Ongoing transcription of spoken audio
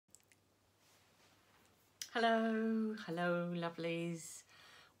Hello, hello lovelies.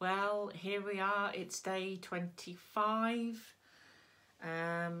 Well, here we are, it's day 25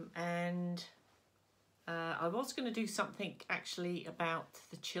 and I was going to do something actually about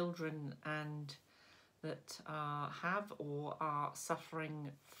the children and that have or are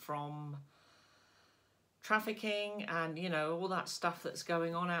suffering from trafficking and all that stuff that's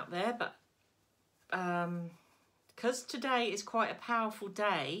going on out there, but because today is quite a powerful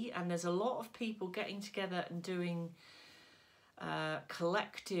day and there's a lot of people getting together and doing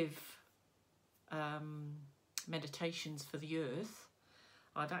collective meditations for the earth,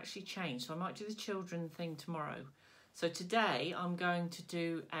 I'd actually change. So I might do the children thing tomorrow. So today I'm going to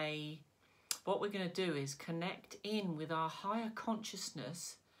do what we're going to do is connect in with our higher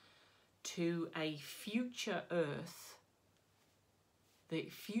consciousness to a future earth, the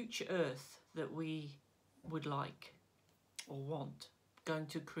future earth that we would like or want, going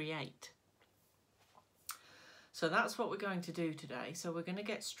to create. So that's what we're going to do today. So we're going to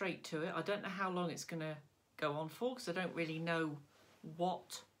get straight to it. I don't know how long it's going to go on for because I don't really know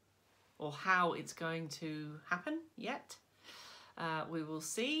what or how it's going to happen yet. We will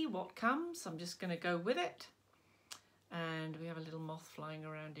see what comes. I'm just going to go with it. And we have a little moth flying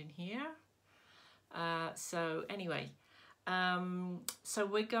around in here. So anyway, so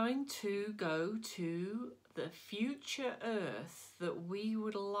we're going to go to the future earth that we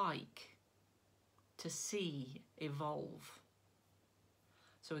would like to see evolve.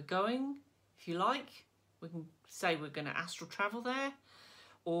 So we're going, if you like, we can say we're going to astral travel there,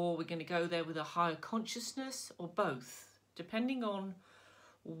 or we're going to go there with a higher consciousness, or both, depending on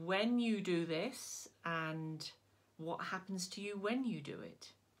when you do this and what happens to you when you do it.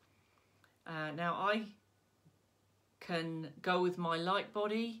 Now I can go with my light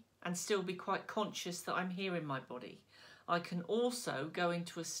body and still be quite conscious that I'm here in my body. I can also go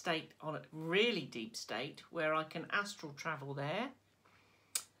into a state, on a really deep state, where I can astral travel there,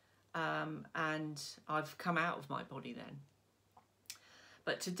 and I've come out of my body then.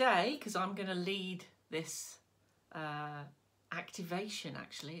 But today, because I'm going to lead this activation,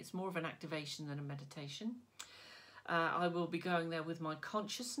 actually, it's more of an activation than a meditation, I will be going there with my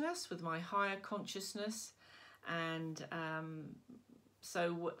consciousness, with my higher consciousness, and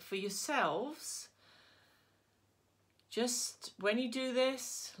so for yourselves, just when you do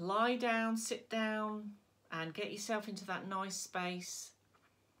this, lie down, sit down, and get yourself into that nice space,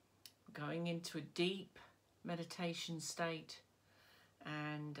 going into a deep meditation state,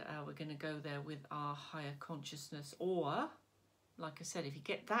 and we're going to go there with our higher consciousness. Or, like I said, if you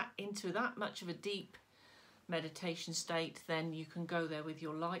get that into that much of a deep meditation state, then you can go there with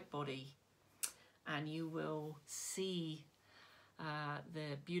your light body, and you will see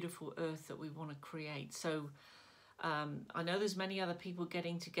the beautiful earth that we want to create. So I know there's many other people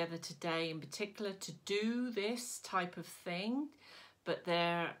getting together today in particular to do this type of thing, but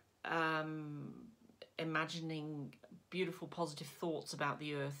they're imagining beautiful positive thoughts about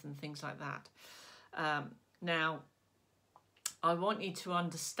the earth and things like that. Now, I want you to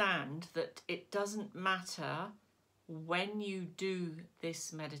understand that it doesn't matter when you do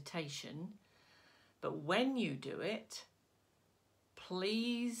this meditation, but when you do it,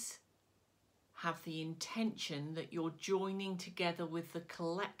 please have the intention that you're joining together with the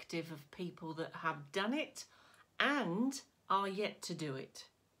collective of people that have done it and are yet to do it.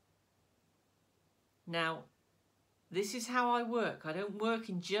 Now, this is how I work. I don't work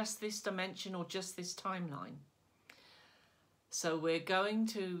in just this dimension or just this timeline. So we're going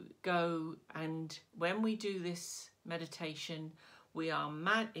to go, and when we do this meditation, we are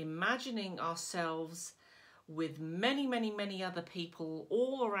imagining ourselves with many, many, many other people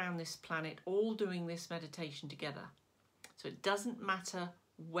all around this planet, all doing this meditation together. So it doesn't matter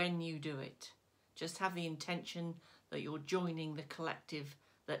when you do it. Just have the intention that you're joining the collective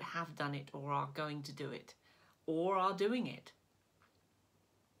that have done it or are going to do it or are doing it.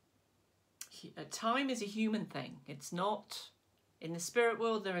 Time is a human thing. It's not, in the spirit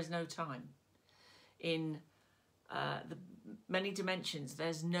world, there is no time. In the many dimensions,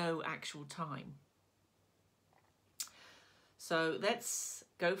 there's no actual time. So let's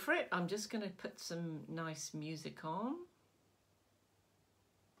go for it. I'm just going to put some nice music on.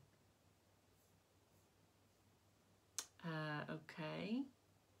 Okay.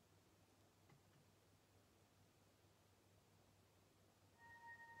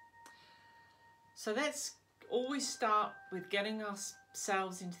 So let's always start with getting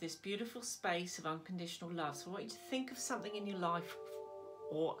ourselves into this beautiful space of unconditional love. So I want you to think of something in your life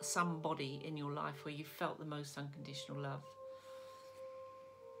or somebody in your life where you felt the most unconditional love.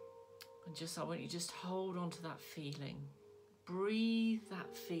 And I want you to just hold on to that feeling. Breathe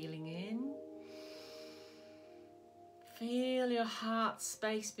that feeling in. Feel your heart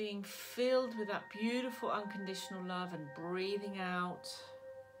space being filled with that beautiful unconditional love, and breathing out,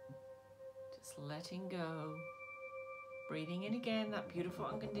 just letting go. Breathing in again, that beautiful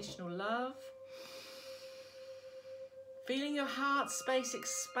unconditional love. Feeling your heart space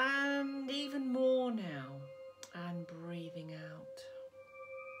expand even more now, and breathing out.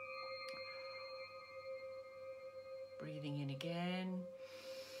 Breathing in again.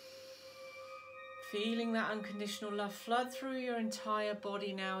 Feeling that unconditional love flood through your entire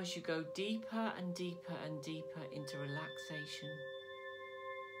body now as you go deeper and deeper and deeper into relaxation.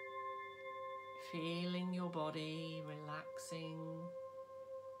 Feeling your body relaxing.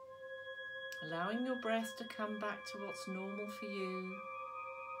 Allowing your breath to come back to what's normal for you.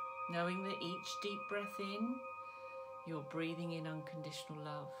 Knowing that each deep breath in, you're breathing in unconditional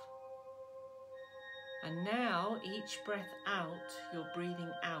love. And now, each breath out, you're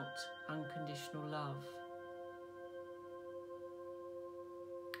breathing out unconditional love.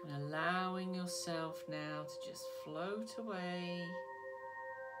 And allowing yourself now to just float away.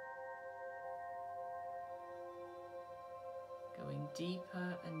 Going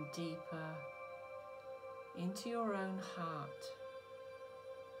deeper and deeper into your own heart.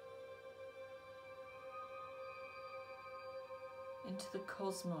 Into the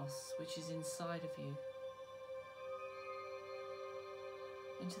cosmos which is inside of you.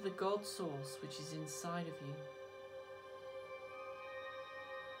 Into the God source which is inside of you.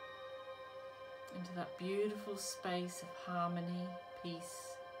 Into that beautiful space of harmony,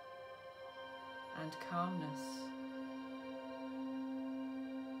 peace, and calmness.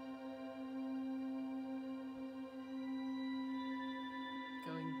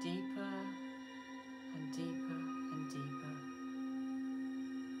 Going deeper and deeper and deeper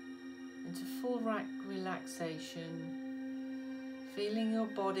into full relaxation. Feeling your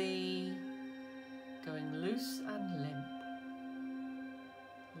body going loose and limp.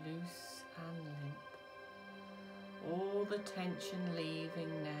 Loose and limp. All the tension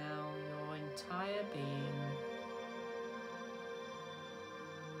leaving now your entire being.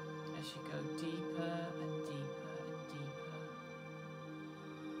 As you go deeper and deeper and deeper.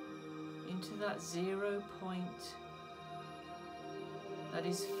 Into that 0 point that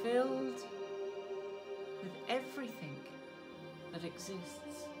is filled with everything that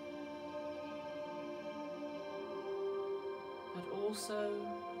exists, but also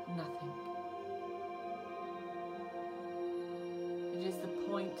nothing. It is the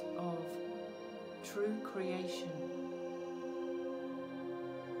point of true creation,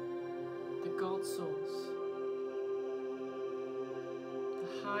 the God source,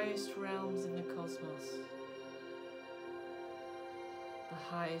 the highest realms in the cosmos, the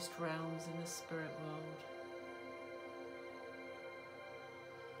highest realms in the spirit world.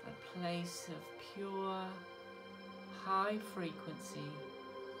 A place of pure, high frequency,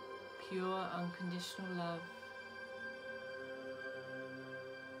 pure unconditional love.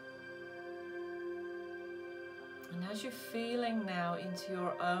 And as you're feeling now into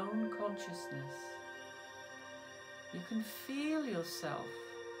your own consciousness, you can feel yourself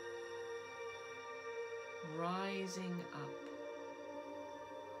rising up.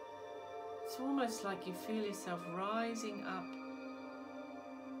 It's almost like you feel yourself rising up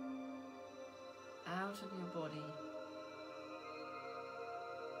out of your body,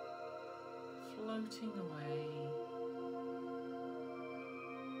 floating away,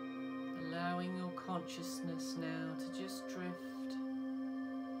 allowing your consciousness now to just drift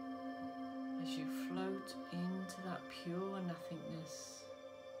as you float into that pure nothingness,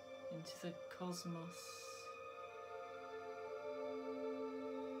 into the cosmos.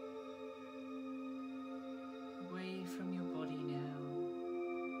 Away from your body now.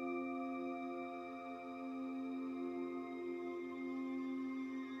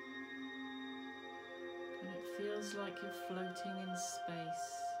 Feels like you're floating in space.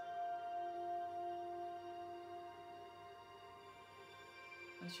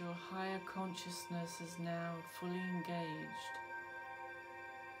 As your higher consciousness is now fully engaged.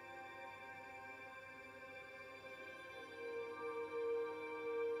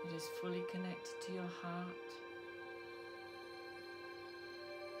 It is fully connected to your heart.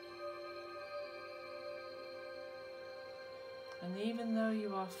 And even though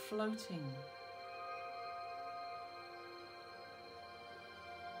you are floating,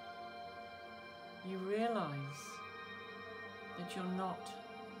 you realize that you're not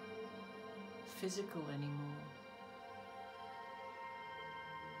physical anymore.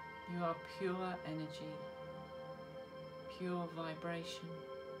 You are pure energy, pure vibration,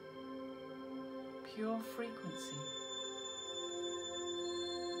 pure frequency.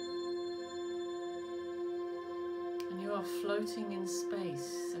 And you are are floating in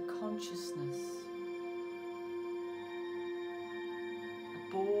space, a consciousness,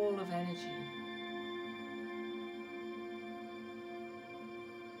 a ball of energy.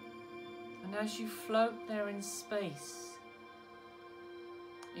 And as you float there in space,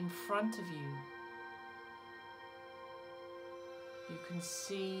 in front of you, you can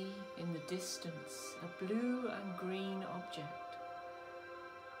see in the distance a blue and green object.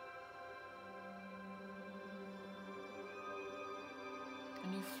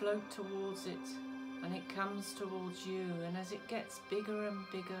 And you float towards it, and it comes towards you, and as it gets bigger and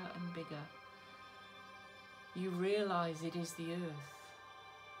bigger and bigger, you realize it is the earth.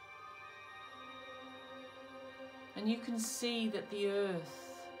 And you can see that the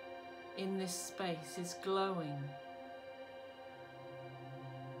earth in this space is glowing.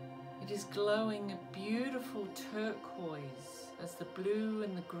 It is glowing a beautiful turquoise as the blue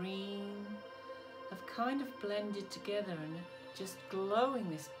and the green have kind of blended together and just glowing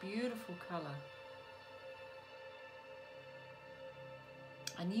this beautiful colour.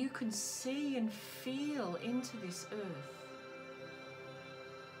 And you can see and feel into this earth,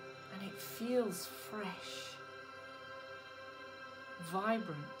 and it feels fresh,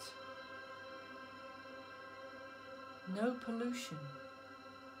 vibrant, no pollution.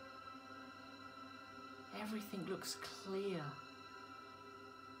 Everything looks clear.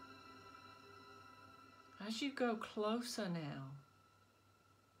 As you go closer now,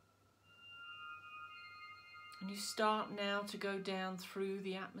 and you start now to go down through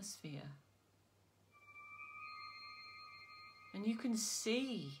the atmosphere, and you can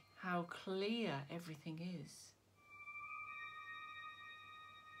see how clear everything is.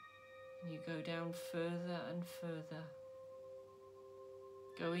 And you go down further and further,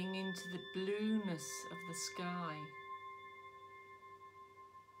 going into the blueness of the sky.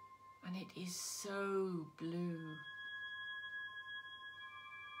 And it is so blue.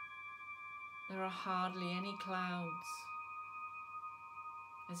 There are hardly any clouds,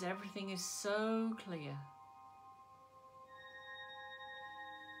 as everything is so clear.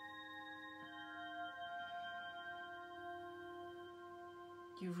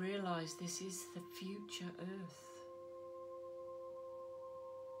 You realize this is the future Earth.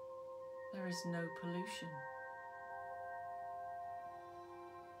 There is no pollution.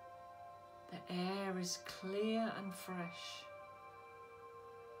 The air is clear and fresh.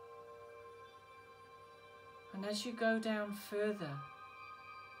 And as you go down further,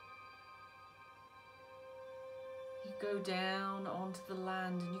 you go down onto the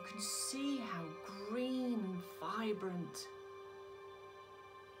land, and you can see how green and vibrant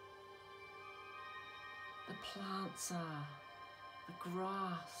the plants are, the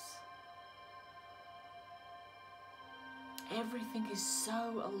grass. Everything is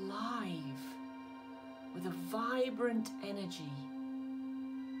so alive with a vibrant energy.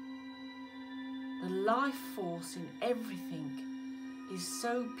 The life force in everything is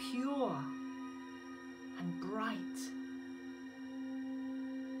so pure and bright.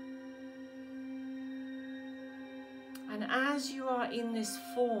 And as you are in this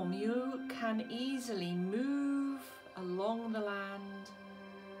form, you can easily move along the land,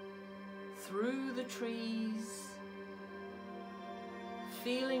 through the trees,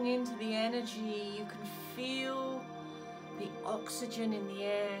 feeling into the energy. You can feel the oxygen in the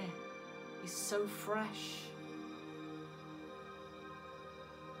air is so fresh.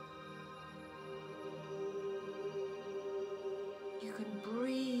 You can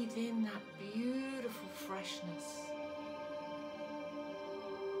breathe in that beautiful freshness.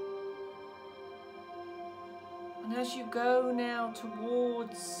 And as you go now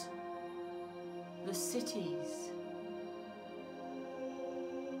towards the cities,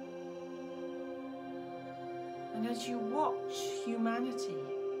 and as you watch humanity,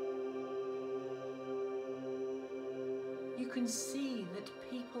 you can see that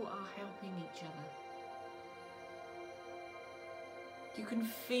people are helping each other. You can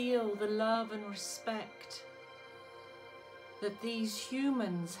feel the love and respect that these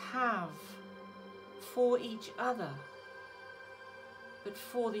humans have for each other, but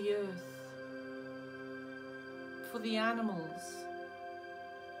for the earth, for the animals,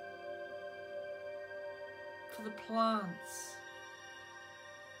 for the plants.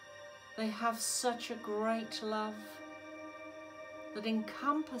 They have such a great love that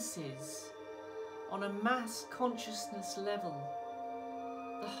encompasses on a mass consciousness level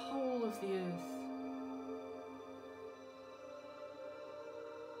the whole of the earth.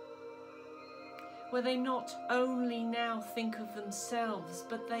 Where they not only now think of themselves,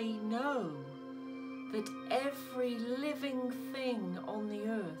 but they know that every living thing on the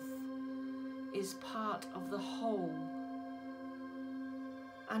earth is part of the whole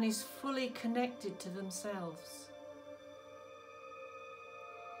and is fully connected to themselves.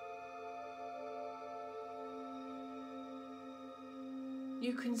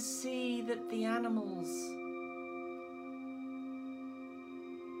 You can see that the animals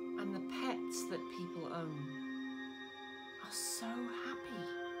and the pets that people own are so happy.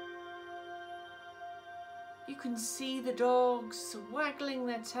 You can see the dogs waggling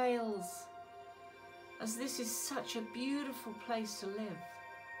their tails, as this is such a beautiful place to live.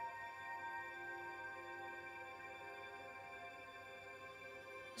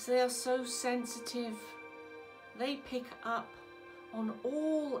 As they are so sensitive, they pick up on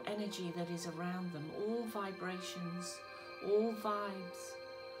all energy that is around them, all vibrations, all vibes.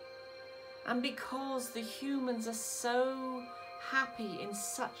 And because the humans are so happy in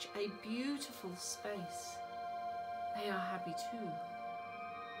such a beautiful space, they are happy too.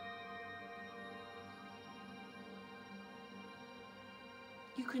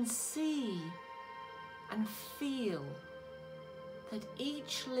 You can see and feel that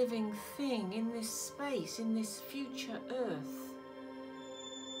each living thing in this space, in this future Earth,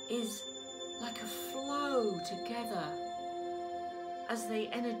 is like a flow together as they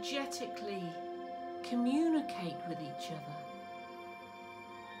energetically communicate with each other.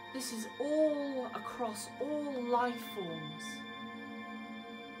 This is all across all life forms.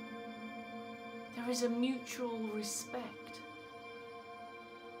 There is a mutual respect.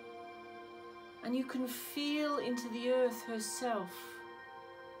 And you can feel into the earth herself.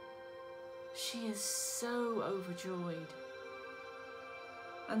 She is so overjoyed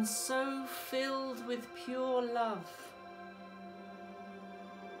and so filled with pure love,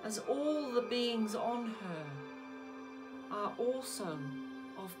 as all the beings on her are also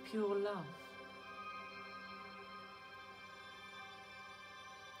of pure love.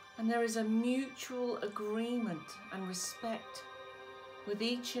 And there is a mutual agreement and respect with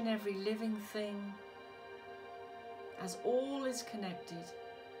each and every living thing, as all is connected.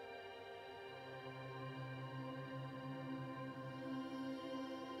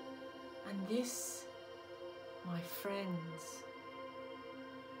 And this, my friends,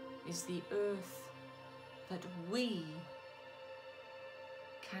 is the earth that we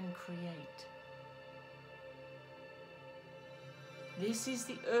can create. This is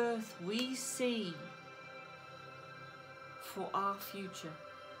the earth we see for our future.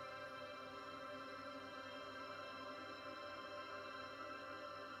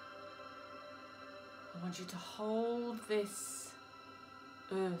 I want you to hold this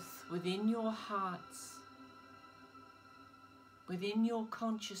earth within your hearts, within your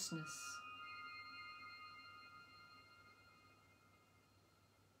consciousness.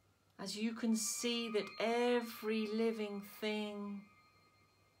 As you can see that every living thing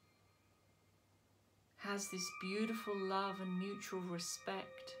has this beautiful love and mutual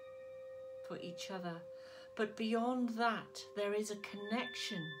respect for each other. But beyond that, there is a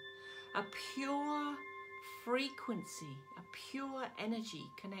connection, a pure frequency, a pure energy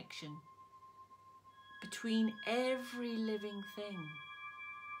connection between every living thing.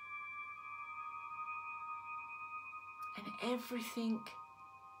 And everything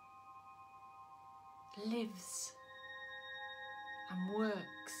lives and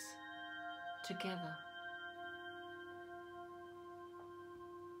works together.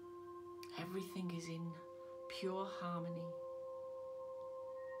 Everything is in pure harmony,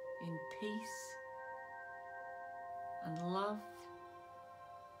 in peace and love.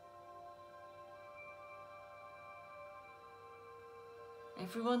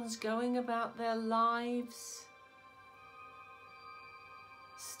 Everyone's going about their lives,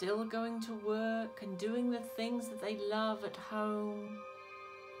 still going to work and doing the things that they love at home,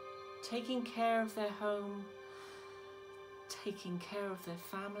 taking care of their home, taking care of their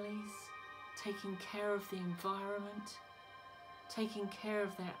families, taking care of the environment, taking care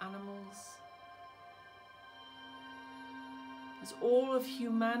of their animals. As all of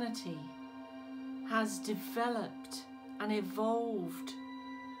humanity has developed and evolved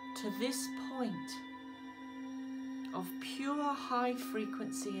to this point of pure high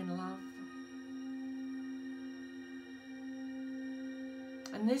frequency and love.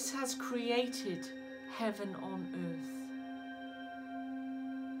 And this has created heaven on earth.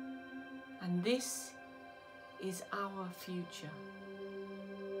 And this is our future.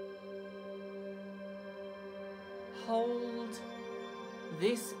 Hold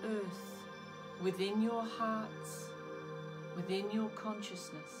this earth within your hearts, within your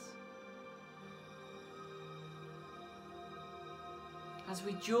consciousness. As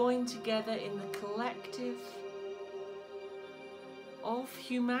we join together in the collective of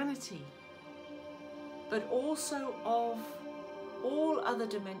humanity, but also of all other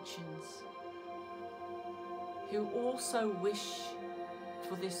dimensions who also wish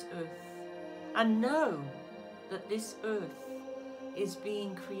for this earth and know that this earth is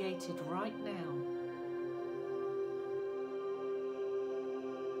being created right now.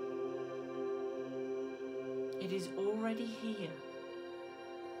 It is already here.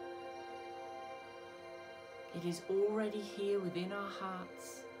 It is already here within our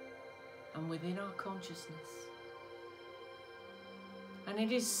hearts and within our consciousness. And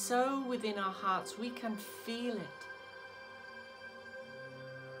it is so within our hearts, we can feel it.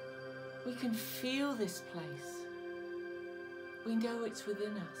 We can feel this place. We know it's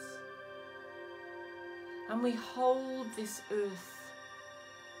within us. And we hold this earth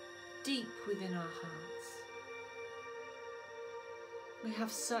deep within our hearts. We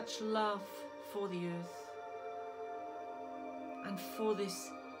have such love for the earth and for this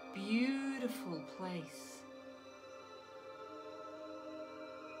beautiful place.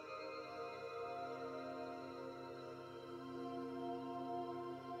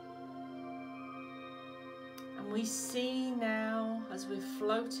 And we see now, as we're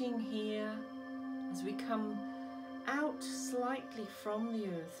floating here, as we come out slightly from the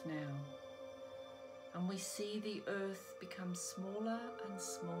earth now, and we see the earth become smaller and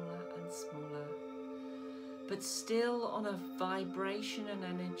smaller and smaller, but still on a vibration and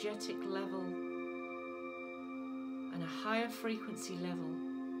energetic level and a higher frequency level.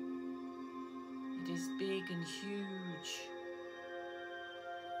 It is big and huge.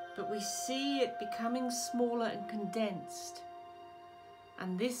 But we see it becoming smaller and condensed.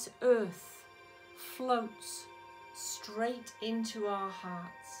 And this earth floats straight into our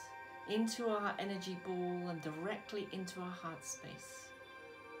hearts, into our energy ball, and directly into our heart space.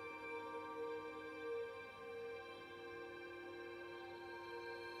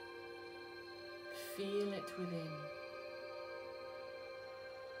 Feel it within.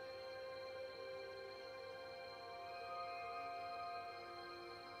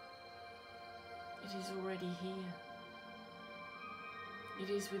 It is already here. It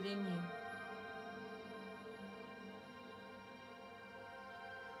is within you.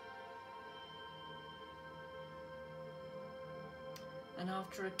 And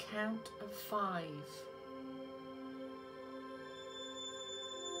after a count of 5,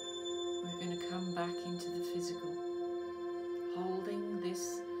 we're going to come back into the physical, holding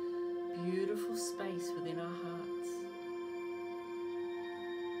this beautiful space within our hearts.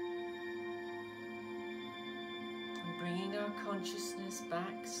 And bringing our consciousness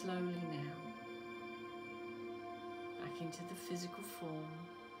back slowly now, back into the physical form.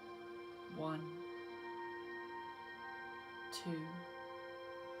 1, 2.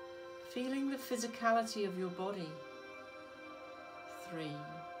 Feeling the physicality of your body. 3.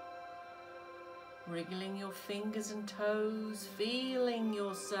 Wriggling your fingers and toes, feeling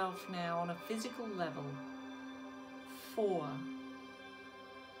yourself now on a physical level. 4.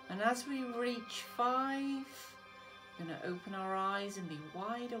 And as we reach 5, we're going to open our eyes and be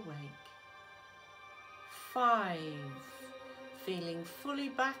wide awake. 5. Feeling fully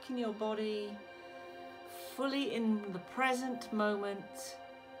back in your body, fully in the present moment,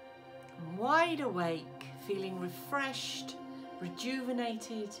 wide awake, feeling refreshed,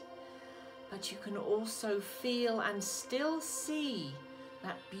 rejuvenated. But you can also feel and still see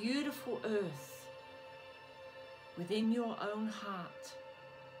that beautiful earth within your own heart.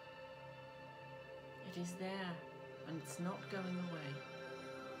 It is there and it's not going away.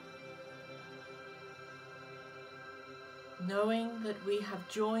 Knowing that we have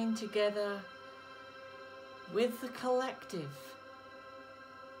joined together with the collective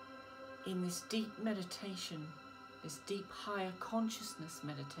in this deep meditation, this deep higher consciousness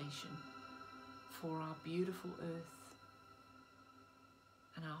meditation, for our beautiful earth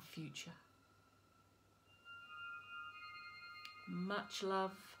and our future. Much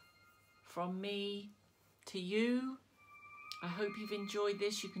love from me to you. I hope you've enjoyed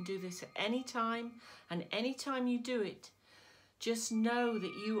this. You can do this at any time, and anytime you do it, just know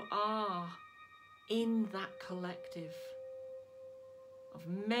that you are in that collective of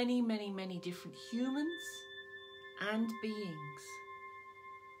many, many, many different humans and beings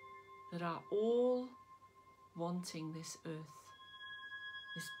that are all wanting this earth,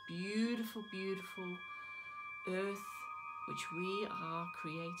 this beautiful, beautiful earth which we are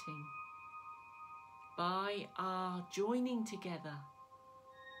creating by our joining together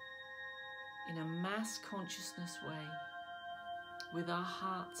in a mass consciousness way, with our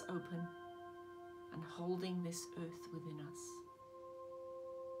hearts open and holding this earth within us.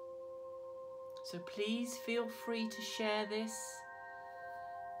 So please feel free to share this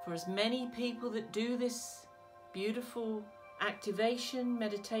for as many people that do this beautiful activation,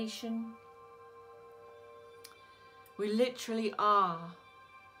 meditation. We literally are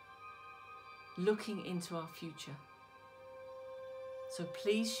looking into our future. So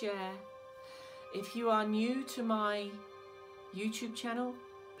please share. If you are new to my YouTube channel,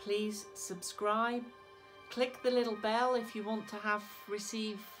 please subscribe. Click the little bell if you want to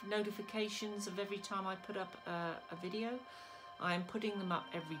receive notifications of every time I put up a video. I am putting them up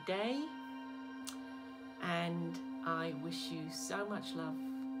every day, and I wish you so much love.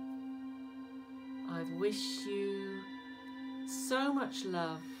 I wish you so much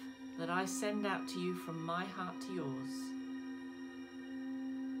love that I send out to you from my heart to yours.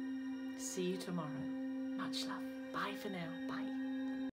 See you tomorrow. Much love. Bye for now. Bye.